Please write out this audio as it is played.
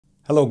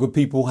Hello, good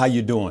people. How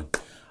you doing?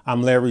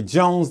 I'm Larry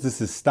Jones. This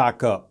is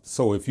Stock Up.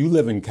 So if you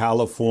live in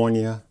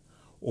California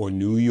or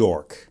New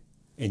York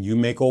and you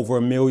make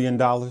over $1 million,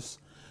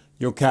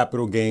 your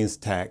capital gains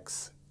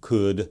tax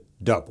could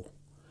double.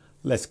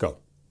 Let's go.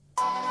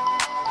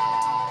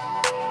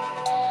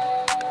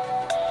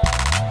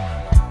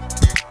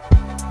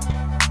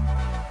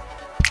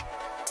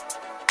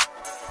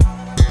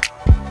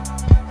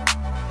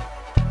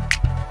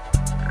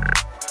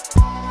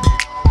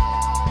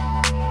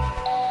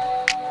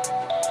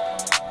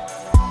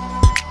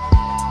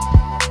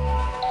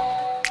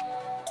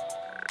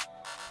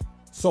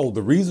 So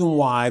the reason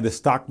why the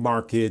stock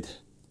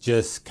market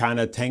just kind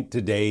of tanked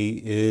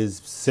today is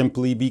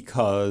simply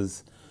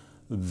because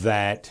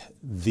that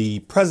the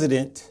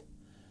president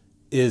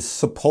is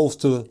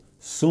supposed to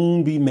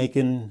soon be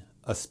making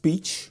a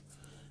speech,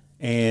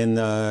 and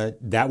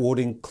that would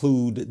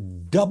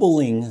include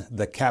doubling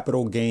the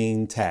capital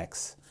gain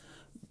tax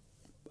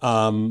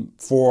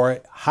for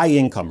high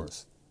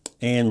incomers.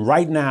 And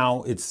right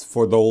now it's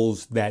for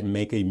those that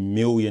make $1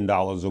 million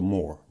or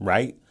more,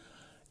 right?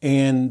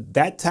 And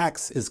that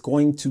tax is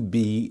going to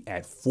be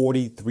at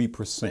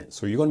 43%.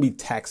 So you're going to be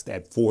taxed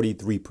at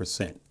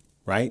 43%,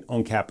 right,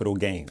 on capital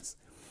gains.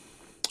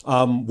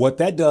 What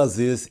that does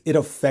is it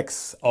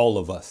affects all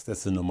of us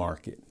that's in the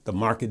market. The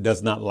market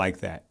does not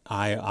like that.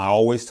 I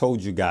always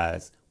told you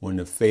guys, when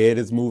the Fed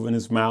is moving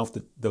his mouth,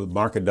 the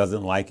market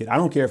doesn't like it. I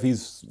don't care if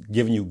he's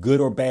giving you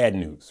good or bad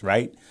news,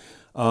 right?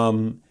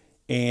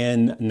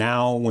 And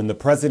now when the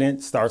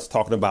president starts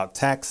talking about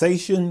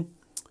taxation,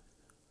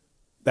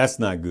 that's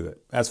not good.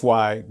 That's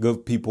why,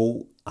 good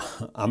people,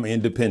 I'm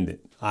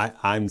independent.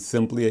 I'm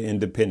simply an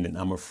independent.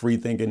 I'm a free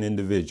thinking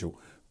individual.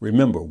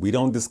 Remember, we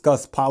don't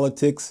discuss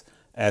politics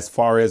as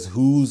far as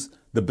who's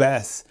the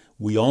best.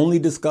 We only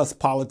discuss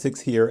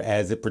politics here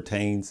as it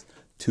pertains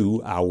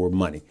to our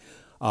money.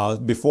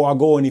 Before I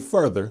go any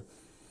further,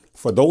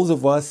 for those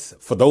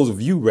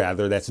of you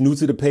that's new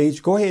to the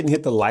page, go ahead and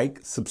hit the like,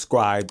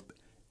 subscribe,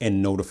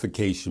 and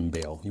notification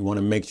bell. You want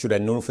to make sure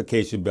that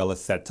notification bell is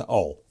set to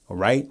all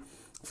right?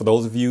 For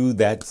those of you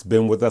that's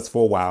been with us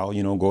for a while,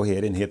 go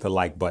ahead and hit the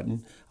like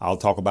button. I'll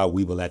talk about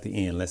Weeble at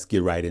the end. Let's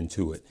get right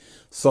into it.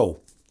 So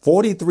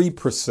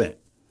 43%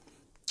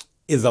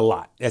 is a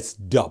lot. That's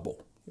double.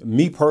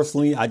 Me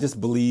personally, I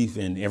just believe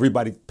in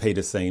everybody pay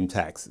the same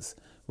taxes,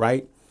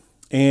 right?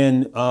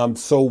 And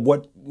so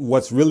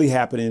what's really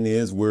happening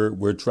is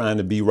we're trying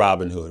to be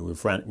Robin Hood.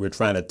 We're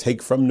trying to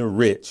take from the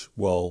rich,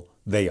 well,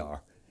 they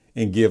are,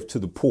 and give to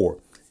the poor.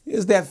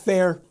 Is that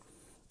fair?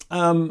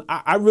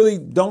 I really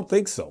don't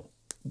think so.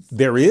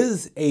 There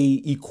is a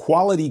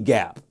equality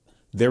gap.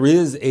 There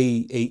is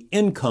a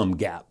income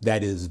gap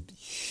that is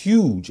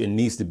huge and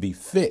needs to be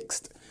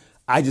fixed.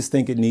 I just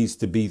think it needs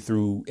to be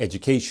through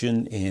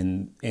education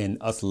and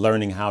us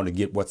learning how to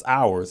get what's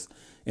ours,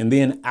 and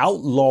then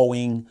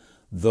outlawing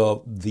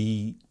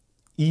the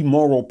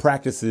immoral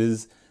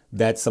practices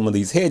that some of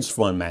these hedge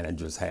fund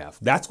managers have.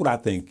 That's what I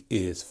think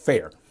is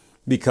fair,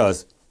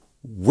 because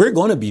we're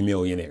going to be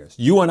millionaires.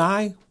 You and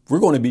I, we're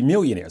going to be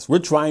millionaires. We're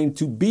trying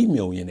to be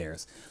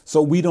millionaires.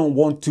 So we don't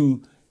want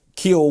to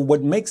kill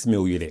what makes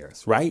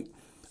millionaires, right?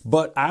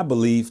 But I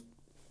believe,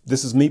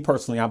 this is me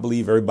personally, I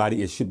believe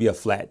it should be a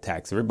flat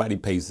tax. Everybody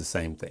pays the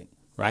same thing,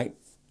 right?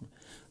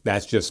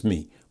 That's just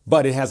me.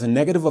 But it has a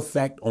negative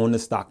effect on the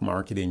stock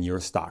market and your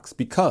stocks,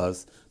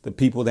 because the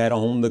people that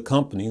own the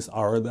companies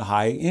are the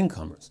high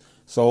incomers.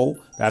 So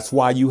that's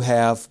why you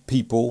have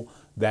people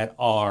that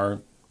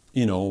are,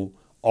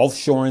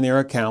 offshoring their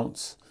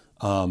accounts,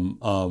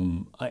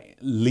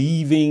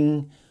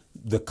 leaving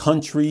the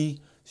country,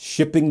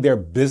 shipping their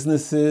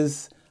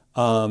businesses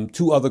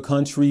to other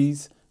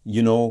countries.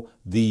 These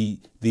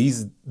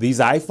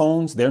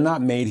iPhones, they're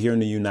not made here in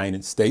the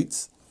United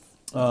States.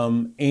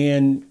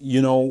 And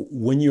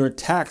when you're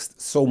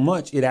taxed so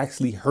much, it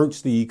actually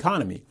hurts the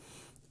economy.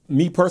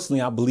 Me personally,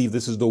 I believe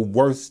this is the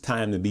worst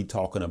time to be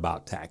talking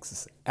about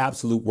taxes.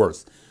 Absolute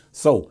worst.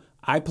 So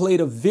I played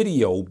a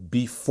video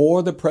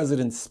before the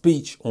president's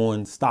speech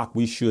on stock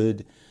we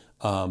should,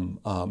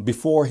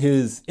 before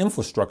his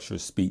infrastructure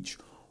speech,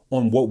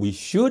 on what we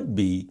should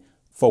be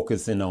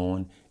focusing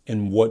on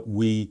and what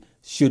we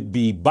should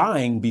be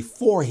buying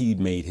before he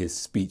made his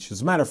speech.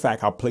 As a matter of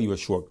fact, I'll play you a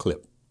short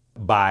clip.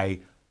 By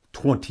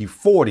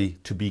 2040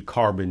 to be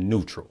carbon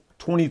neutral.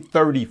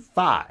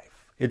 2035,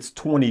 it's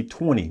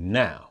 2020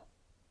 now,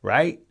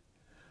 right?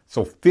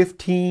 So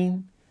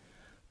 15,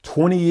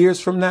 20 years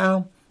from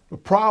now. The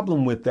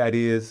problem with that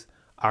is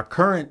our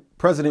current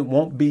president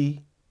won't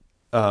be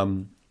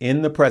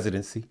in the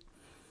presidency.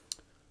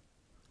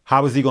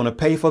 How is he going to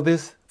pay for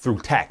this? Through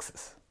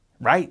taxes,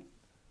 right?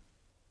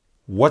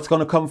 What's going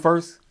to come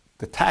first?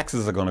 The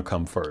taxes are going to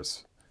come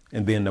first,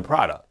 and then the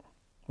product,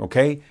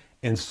 okay?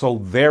 And so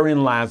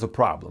therein lies a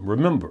problem.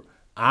 Remember,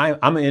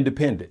 I'm an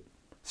independent,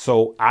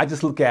 so I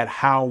just look at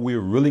how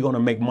we're really going to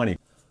make money.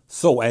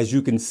 So as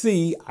you can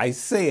see, I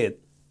said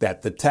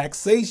that the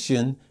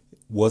taxation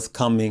was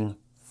coming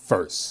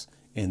first.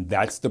 And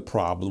that's the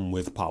problem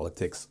with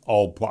politics,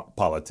 all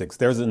politics.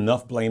 There's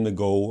enough blame to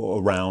go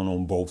around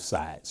on both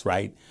sides,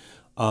 right?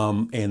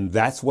 And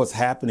that's what's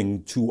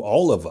happening to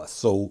all of us.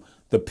 So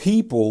the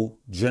people,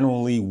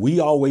 generally, we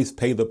always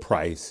pay the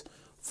price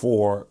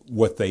for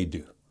what they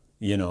do.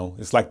 You know,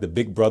 it's like the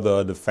big brother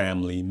of the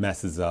family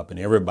messes up and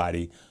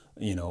everybody,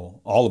 you know,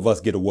 all of us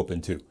get a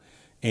whooping too.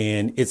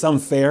 And it's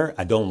unfair.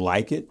 I don't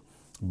like it.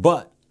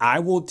 But I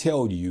will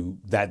tell you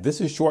that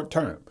this is short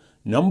term.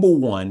 Number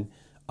one,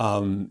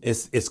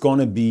 it's going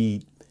to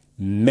be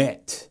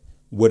met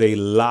with a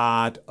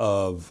lot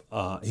of,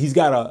 he's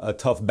got a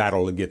tough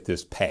battle to get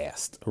this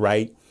passed,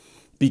 right?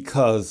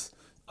 Because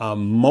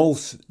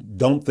most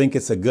don't think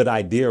it's a good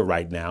idea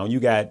right now. You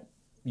got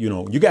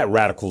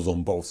radicals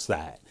on both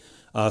sides.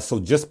 So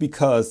just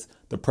because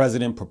the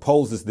president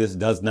proposes this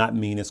does not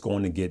mean it's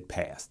going to get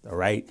passed. All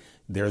right.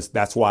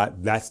 That's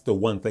the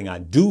one thing I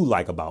do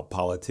like about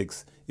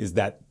politics is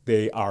that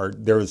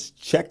there's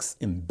checks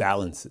and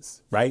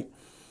balances. Right.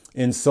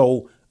 And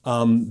so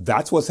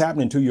that's what's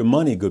happening to your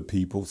money, good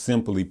people,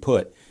 simply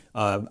put.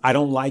 I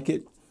don't like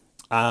it.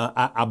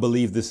 I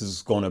believe this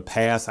is going to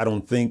pass. I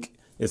don't think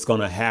it's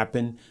going to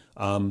happen.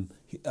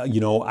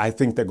 I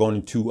think they're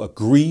going to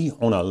agree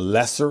on a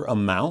lesser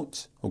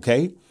amount,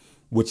 okay,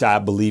 which I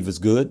believe is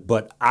good.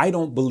 But I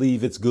don't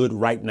believe it's good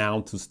right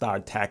now to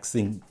start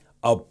taxing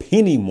a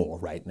penny more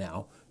right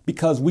now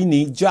because we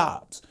need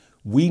jobs.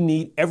 We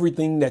need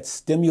everything that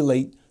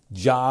stimulate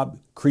job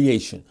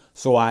creation.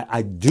 So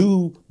I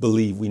do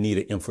believe we need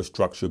an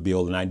infrastructure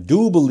bill, and I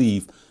do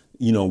believe,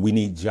 we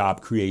need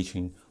job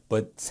creation.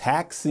 But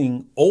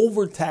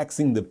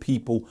overtaxing the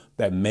people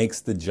that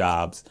makes the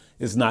jobs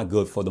is not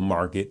good for the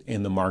market.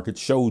 And the market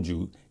showed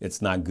you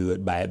it's not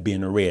good by it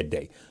being a red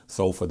day.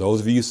 So for those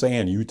of you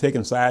saying you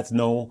taking sides,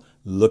 no,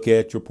 look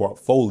at your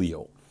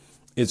portfolio.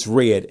 It's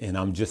red, and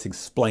I'm just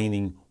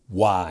explaining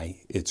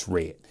why it's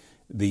red.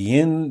 The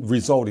end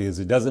result is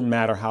it doesn't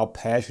matter how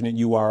passionate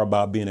you are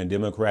about being a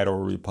Democrat or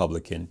a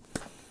Republican.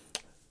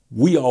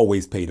 We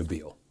always pay the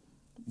bill.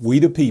 We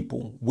the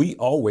people, we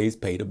always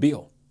pay the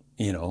bill.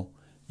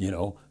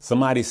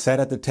 Somebody sat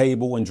at the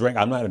table and drank.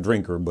 I'm not a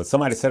drinker, but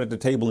somebody sat at the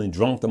table and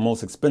drank the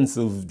most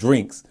expensive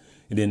drinks,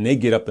 and then they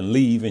get up and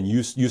leave, and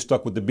you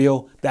stuck with the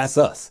bill. That's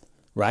us,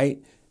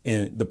 right?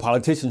 And the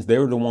politicians, they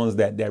were the ones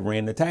that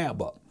ran the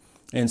tab up,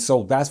 and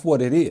so that's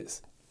what it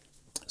is.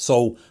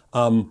 So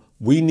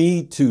we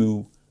need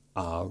to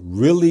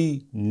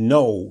really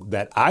know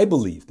that I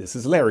believe this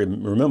is Larry.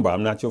 Remember,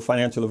 I'm not your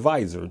financial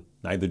advisor.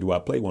 Neither do I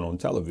play one on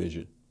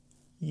television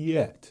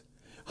yet.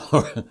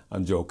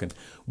 I'm joking,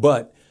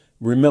 but.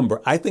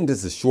 Remember, I think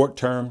this is short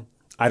term.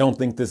 I don't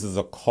think this is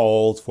a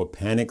cause for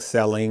panic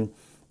selling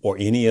or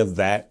any of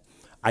that.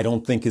 I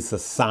don't think it's a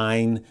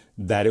sign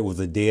that it was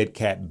a dead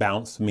cat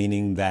bounce,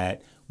 meaning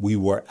that we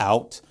were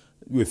out.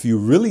 If you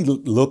really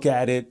look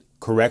at it,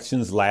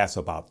 corrections last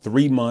about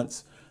 3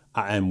 months,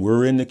 and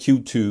we're in the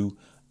Q2.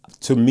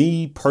 To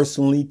me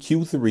personally,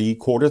 Q3,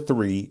 quarter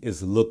three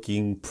is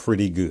looking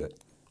pretty good,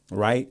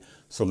 right?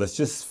 So let's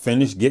just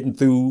finish getting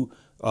through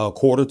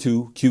quarter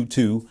two,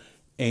 Q2.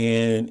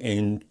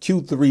 And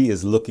Q3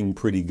 is looking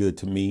pretty good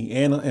to me.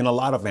 And a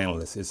lot of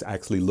analysts, it's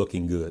actually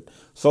looking good.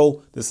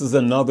 So this is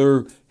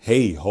another,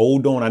 hey,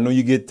 hold on. I know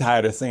you get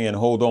tired of saying,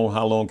 hold on,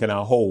 how long can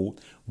I hold?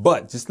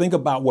 But just think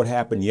about what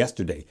happened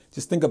yesterday.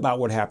 Just think about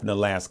what happened the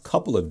last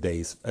couple of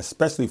days,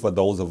 especially for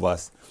those of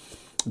us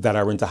that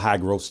are into high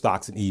growth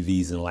stocks and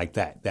EVs and like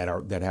that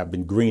have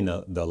been green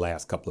the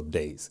last couple of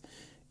days.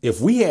 If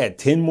we had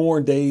 10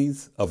 more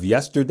days of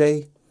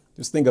yesterday,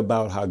 just think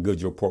about how good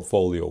your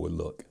portfolio would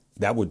look.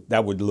 That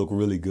would look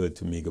really good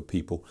to me, good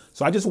people.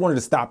 So I just wanted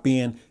to stop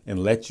in and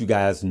let you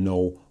guys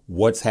know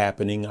what's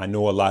happening. I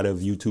know a lot of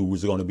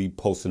YouTubers are going to be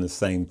posting the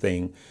same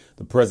thing.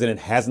 The president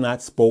has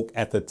not spoke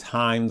at the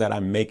time that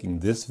I'm making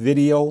this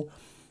video,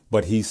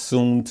 but he's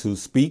soon to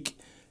speak,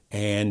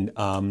 and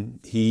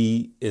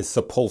he is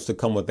supposed to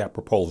come with that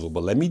proposal.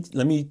 But let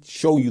me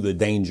show you the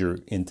danger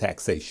in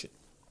taxation.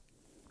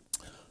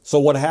 So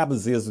what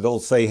happens is they'll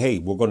say, hey,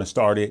 we're going to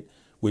start it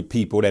with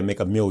people that make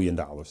 $1 million,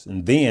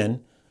 and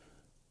then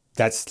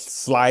that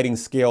sliding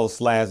scale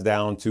slides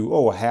down to,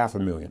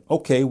 $500,000.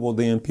 Okay, well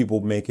then people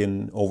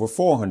making over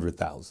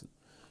 400,000.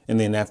 And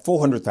then that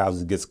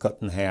 400,000 gets cut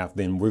in half.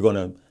 Then we're going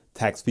to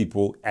tax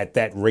people at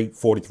that rate,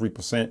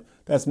 43%.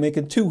 That's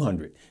making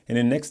 200. And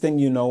the next thing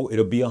you know,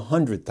 it'll be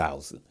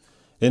 100,000.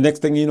 The next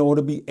thing you know,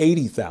 it'll be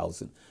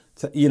 80,000.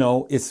 So,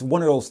 it's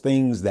one of those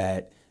things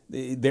that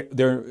they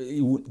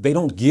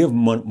don't give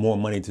more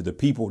money to the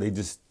people. They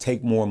just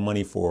take more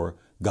money for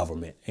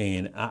government.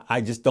 And I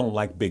just don't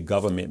like big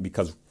government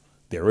because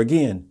there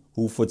again,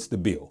 who foots the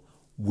bill?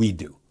 We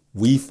do.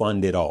 We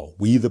fund it all.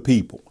 We the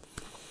people.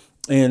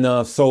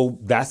 And so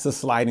that's a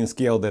sliding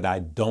scale that I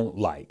don't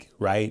like,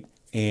 right?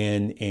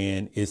 And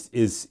it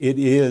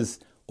is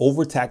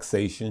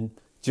overtaxation.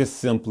 Just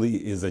simply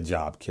is a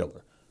job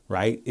killer,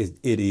 right? It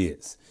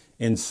is.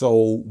 And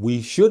so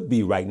we should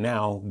be right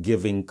now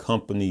giving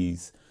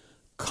companies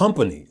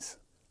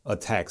a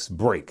tax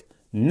break.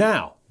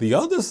 Now, the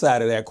other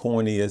side of that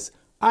coin is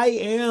I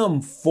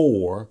am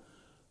for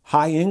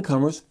high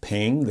incomers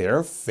paying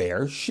their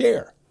fair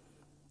share.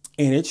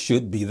 And it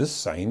should be the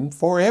same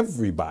for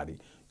everybody.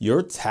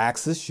 your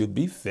taxes should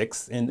be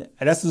fixed. And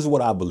this is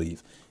what I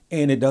believe.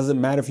 And it doesn't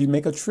matter if you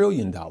make $1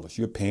 trillion,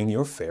 you're paying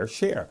your fair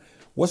share.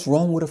 What's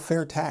wrong with a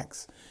fair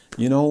tax?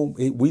 You know,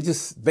 they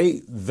just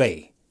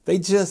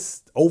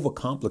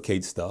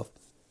overcomplicate stuff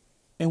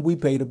and we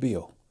pay the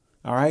bill.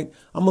 All right.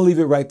 I'm going to leave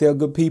it right there,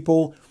 good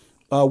people.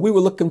 We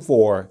were looking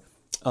for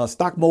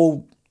Stock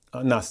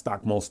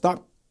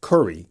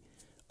Curry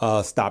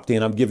stopped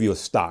in. I'll give you a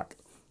stock.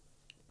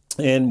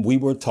 And we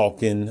were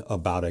talking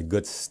about a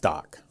good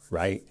stock,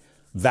 right?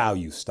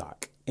 Value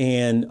stock.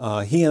 And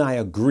he and I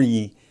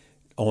agree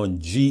on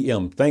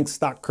GM. Thanks,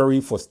 Stock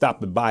Curry, for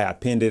stopping by. I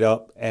pinned it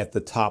up at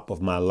the top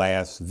of my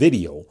last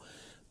video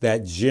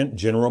that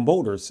General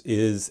Motors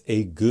is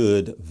a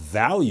good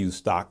value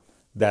stock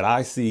that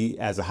I see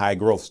as a high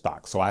growth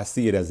stock. So I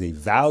see it as a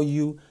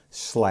value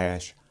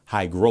 /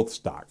 high growth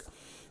stock.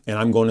 And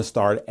I'm going to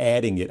start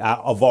adding it.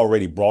 I've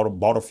already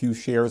bought a few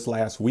shares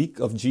last week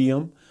of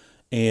GM.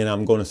 And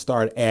I'm going to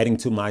start adding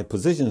to my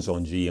positions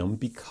on GM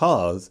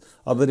because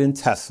other than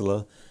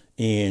Tesla,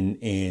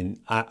 and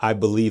I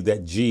believe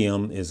that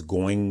GM is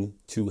going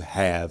to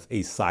have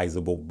a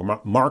sizable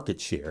market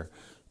share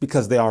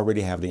because they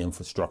already have the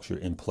infrastructure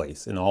in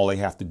place. And all they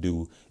have to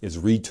do is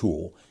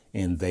retool,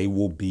 and they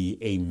will be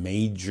a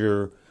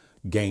major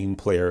game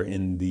player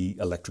in the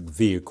electric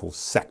vehicle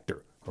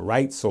sector. All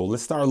right, so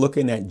let's start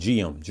looking at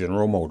GM,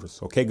 General Motors.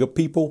 Okay, good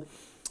people.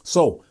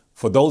 So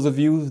for those of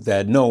you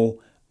that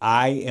know,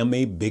 I am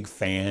a big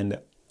fan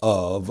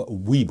of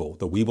Webull,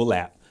 the Webull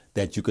app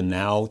that you can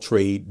now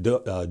trade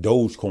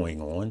Dogecoin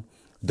on.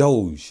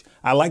 Doge.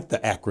 I like the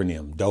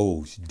acronym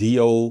Doge,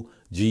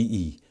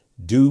 D-O-G-E.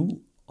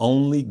 Do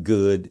only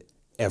good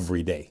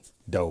every day.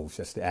 Doge,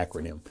 that's the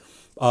acronym.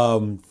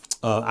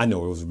 I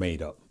know it was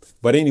made up.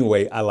 But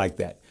anyway, I like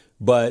that.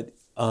 But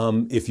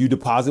if you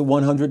deposit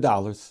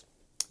 $100,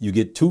 you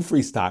get 2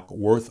 free stock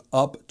worth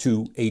up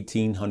to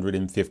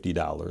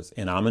 $1,850.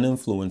 And I'm an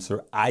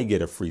influencer. I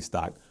get a free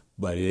stock,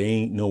 but it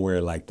ain't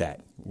nowhere like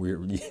that.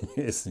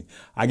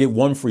 I get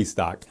 1 free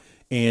stock,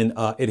 and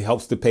it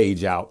helps the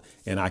page out.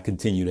 And I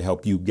continue to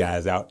help you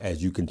guys out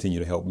as you continue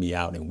to help me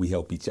out, and we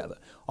help each other.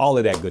 All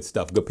of that good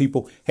stuff. Good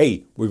people.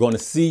 Hey, we're going to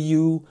see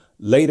you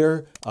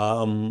later.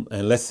 And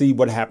let's see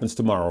what happens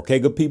tomorrow. Okay,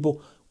 good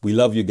people? We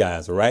love you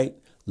guys. All right.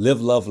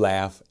 Live, love,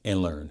 laugh,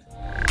 and learn.